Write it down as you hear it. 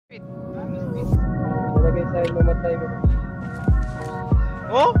Nalagay sa'yo mamatay mo.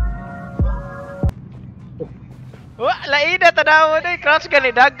 Oh? Wah, lain na tanaw na crouch ka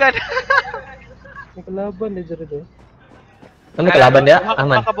ni dagan. May kalaban na dyan rin. Ano kalaban niya?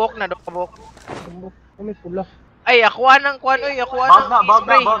 Aman. Nakabok na, nakabok. May pula. Ay, akuha ng kuan, oy, akuha ng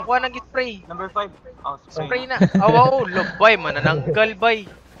spray. Akuha ng spray. Number 5. Oh, Spray na. Wow, lobay, manananggal bay.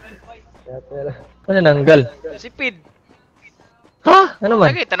 Ano nanggal? Sipid. Ha? Ano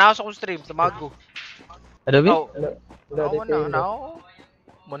man? Lagi, tanaw sa kong stream, tamago. Adobe? Oo na,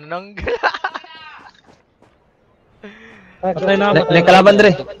 manananggal. May kalaban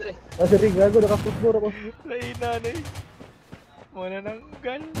dre. Sige, gago, nakaputbor ako. Lain na,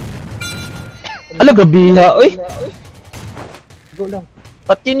 manananggal. Ano gabi na, oy? Go lang.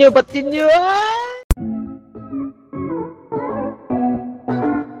 Patinyo!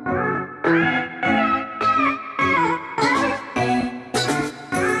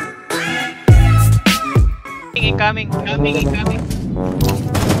 Incoming.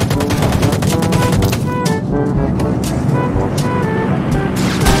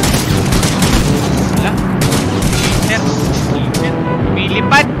 Wala.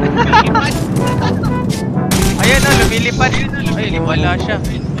 Lumilipad. Ayan na, lumilipad. Ay, wala siya.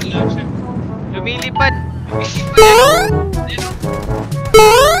 Lumilipad. Lumilipad,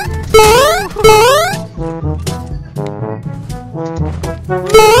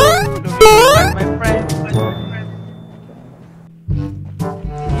 my friend.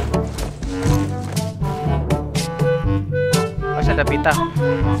 Asa dapita?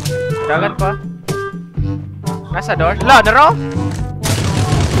 Dagan pa. Nasa door? La, naro?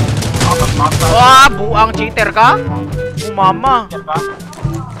 Wah, buang cheater ka? Mama.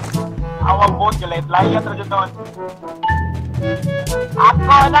 Awang bot, galit layan na dyan doon.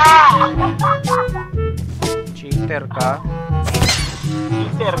 Ako na! Cheater ka?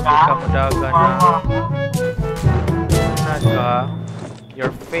 Cheater ka? Ikaw mo dagan na. Naga.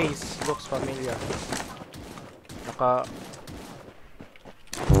 Your face looks familiar. Naka...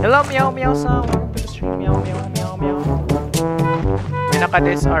 Hello, meow meow sound. Meow meow meow meow. May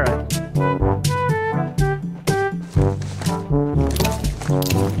naka-DSR ah.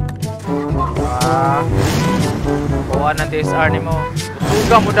 Bawa ng DSR ni mo.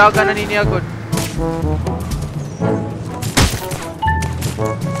 Tuga mo daga na niya good.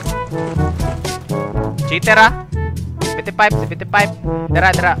 Cheater ah. 55.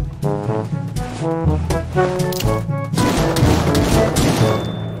 Dara.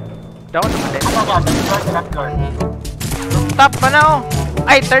 Down naman din. Top pa na oh.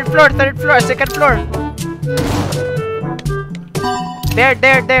 Ay, third floor, second floor. There.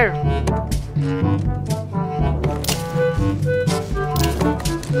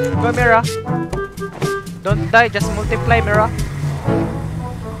 Go, Mira. Don't die, just multiply, Mira.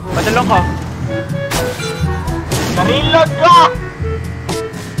 Padalong ko. Narilod ko!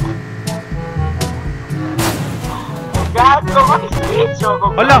 Gago ko ispeech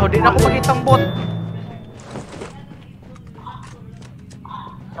ko. Wala, hindi na ako magitang bot.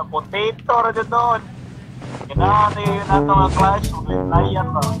 Yung potato rin doon. Kailangan na yun nato nga clash.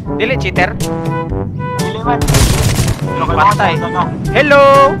 Layan ba? Dili, cheater. Dili man. Patay.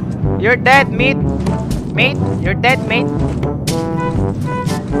 Hello! You're dead, mate. You're dead, mate.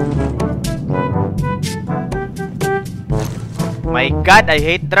 My God, I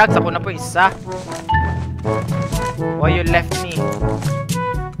hate drugs. Ako na po isa. Why you left me?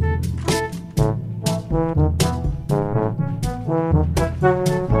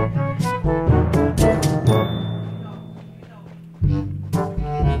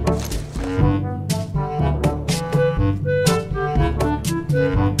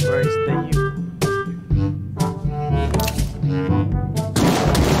 Where is the you?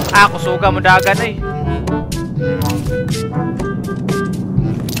 Kusuga mo dagan eh.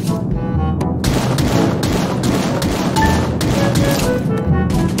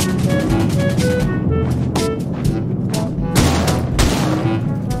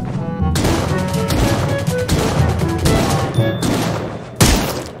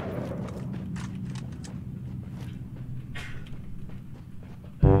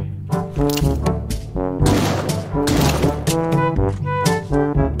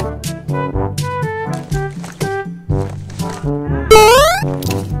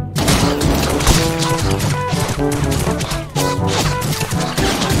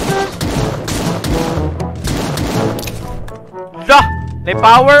 May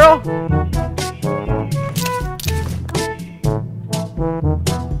power oh.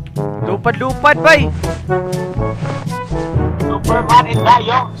 Lupad-lupad bay. Superman is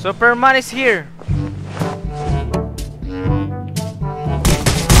tayo. Superman is here.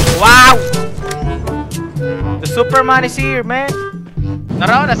 Wow! The Superman is here, man.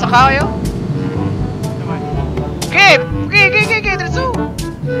 Naraw, nasa kayo. Okay, diretso.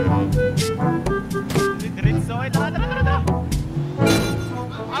 Diretso, ay tara.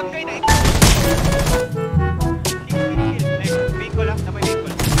 Okay na ito. Vehicle lang, damay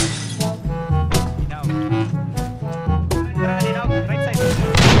vehicle. Dinaw. Dinaw, right side.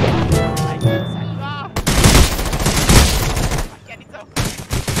 Right side. Yan ito.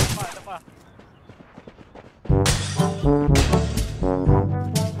 Ito pa.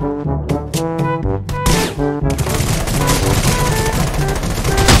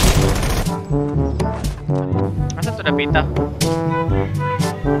 Nasaan to na pita?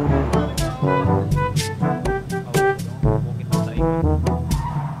 Bukit mo sa ikot.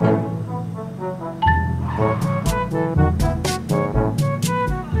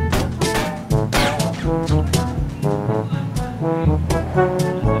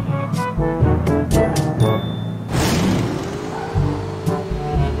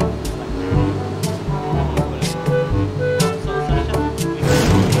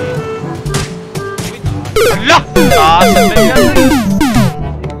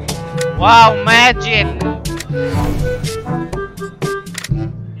 Wow, magic!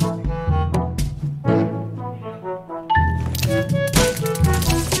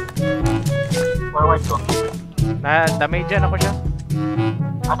 Forward ko. Na-damage dyan ako siya.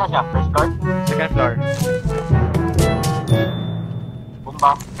 Asa siya? First floor? Second floor.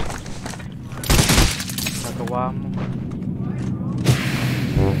 Bumba. Nagawa mo.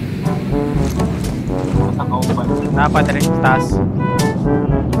 Asa ka upan? Napadali sa taas.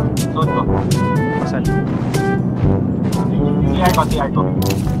 Suot ko. Saan? CR ko.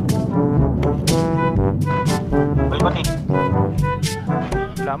 Balcony.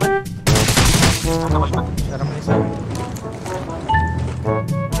 Laman. Asa balcony? Sarap na isa.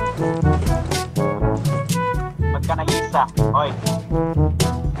 Ba't ka nag-iisa? Oy.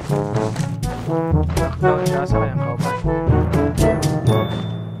 Doon siya sa kayang kauban.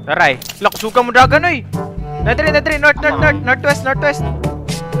 Taray! Lak, suka mo dagan oy! Nadri! Northwest!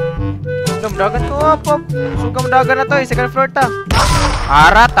 Dagan ko, op! Suka mo dagan na to eh, second floor ta.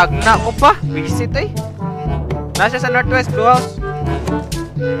 Ara, tagna ko pa! Visit eh! Nasa sa northwest, blue house.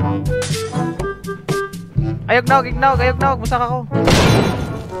 Ayog nawag, musak ako.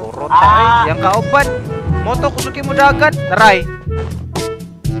 Puro tayo, yung kauban. Moto, kusuki mo dagan. Taray!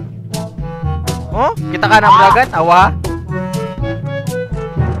 Oh, kita ka na mo dagan? Awa?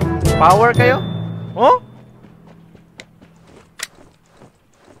 Power kayo? Oh?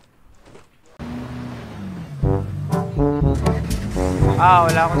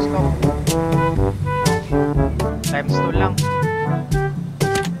 Wala akong scope. Times 2 lang.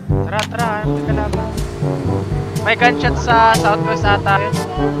 Tara, may kalaban. May gunshot sa southwest ata.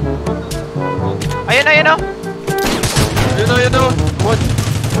 Ayun o. Yun o. What?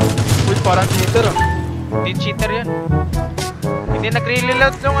 Uy, parang cheater ah. Hindi cheater yun. Hindi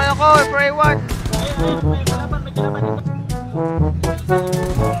nag-reload yung ano ko, for A1. May kalaban dito.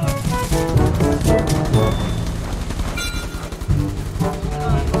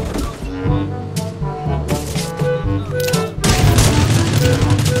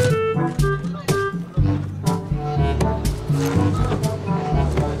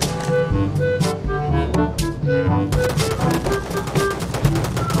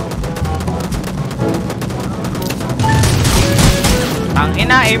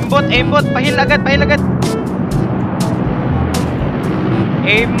 Tangina, aimbot, pahil agad.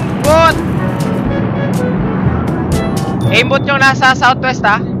 Aimbot yung nasa southwest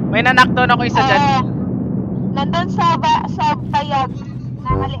ha. May na-knockdown ako isa dyan. Nandun sa bayag na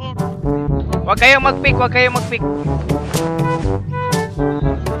maliit. Huwag kayong mag-pick.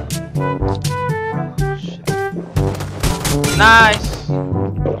 Nice!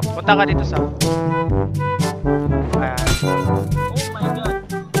 Punta ka dito sa... Ayan. Oh my god.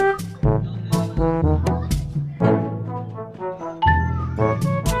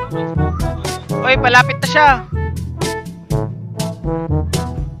 Uy, palapit na siya!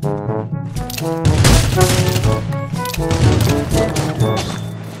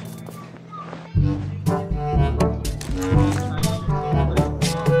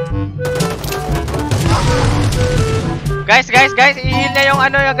 Guys, i-heal niya yung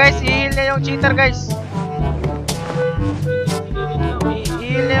ano guys, i-heal niya yung cheater guys.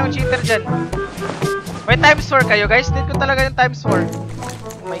 I-heal niya yung cheater dyan. May times 4 kayo guys, need ko talaga yung times 4. Oh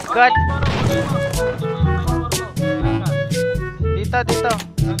my god. Dito.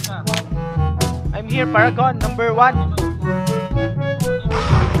 I'm here, Paragon, number 1.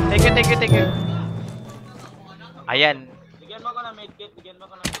 Thank you. Ayan. Bigyan mo ko na medkit,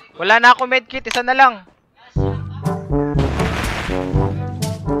 Wala na ako medkit, isa na lang.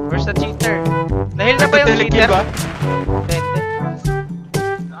 Where's the cheater? Nahil na ba yung cheater? Ba? Hindi.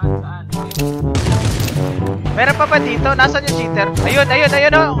 Meron pa ba dito? Nasaan yung cheater? Ayun, ayun,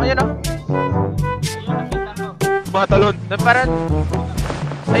 ayun o. Ayun o. Mga talon. Doon pa rin.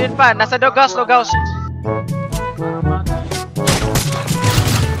 Ayun pa, nasa doghouse, doghouse.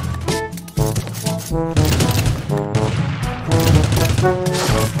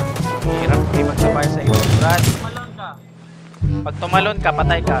 Hirap di magsabay sa ibang brad. Pag tumalon ka,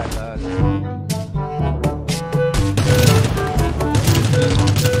 patay ka.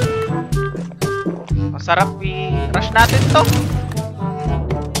 Masarap i-rush natin to.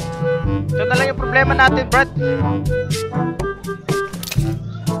 Ito na lang yung problema natin, Brad.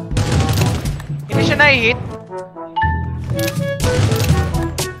 Hindi siya na-hit.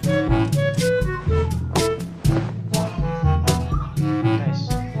 Nice.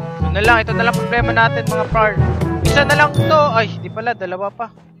 Ito na lang problema natin, mga par. Isa na lang to. Ay, di pala, dalawa pa.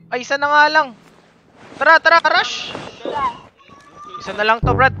 Ay, isa na nga lang. Tara, tara, rush. Isa na lang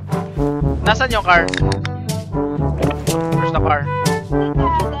to, Brad. Nasaan yung car? Where's the car?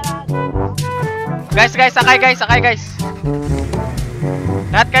 Guys, guys, sakay guys, sakay guys.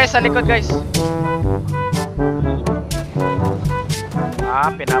 Lahat kayo sa likod guys.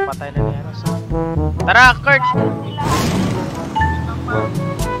 Ah, pinapatay na niya. Tara, Kurt.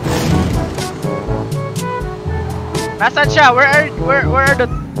 Nasaan siya? Where are the...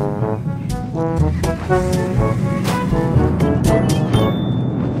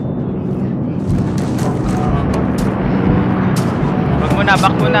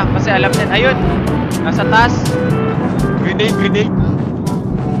 Back muna kasi alam din. Ayun, nasa taas. Grenade, grenade.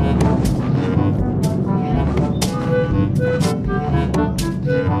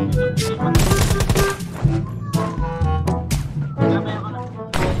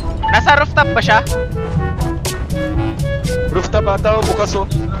 Nasa rooftop ba siya? Rooftop ata o bukas o.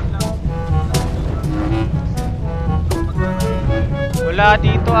 Wala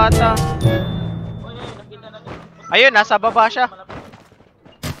dito ata. Ayun, nasa baba siya.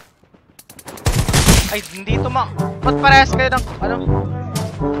 Ay, hindi ito ba't parehas kayo ng ano?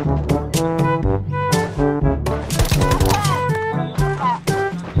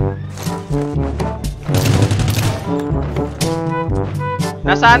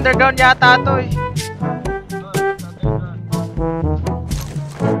 Nasa underground yata ito eh.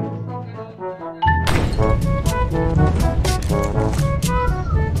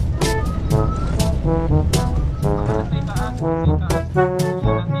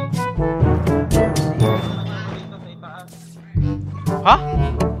 Ha?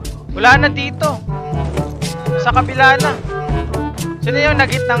 Wala na dito. Sa kabila na. Sino yung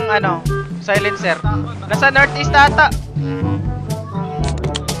nag-hit ng ano? Silencer? Nasa northeast ata.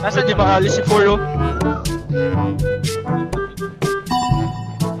 Nasa Di maalis si Foro.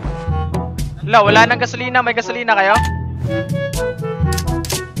 Wala nang gasolina. May gasolina kayo?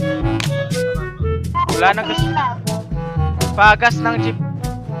 Wala nang gasolina. Pagas ng jeep.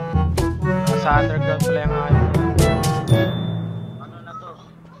 Nasa underground pala yung ayaw.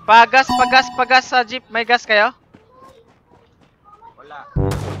 Pagas sa jeep. May gas kayo? Wala.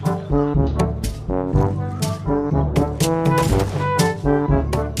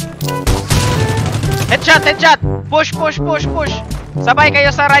 Headshot, headshot! Push! Sabay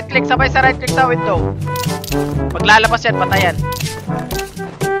kayo sa right click, sa window. Pag lalabas yan, patayan.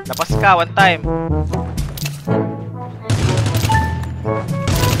 Labas ka, one time.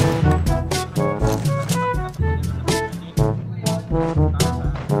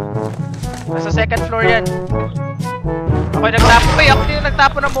 Nasa second floor yan. Ako yung nagtapo. Ako yung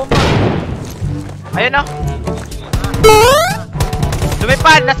nagtapo ng bomba. Ayun o.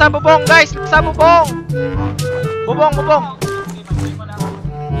 Lumipad! Nasa bubong guys! Nasa bubong! Bubong!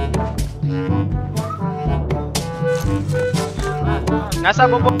 Nasa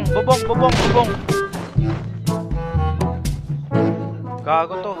bubong!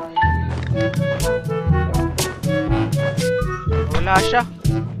 Gago to. Wala siya.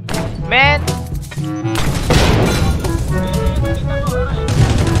 Man!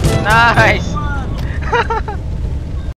 Nice!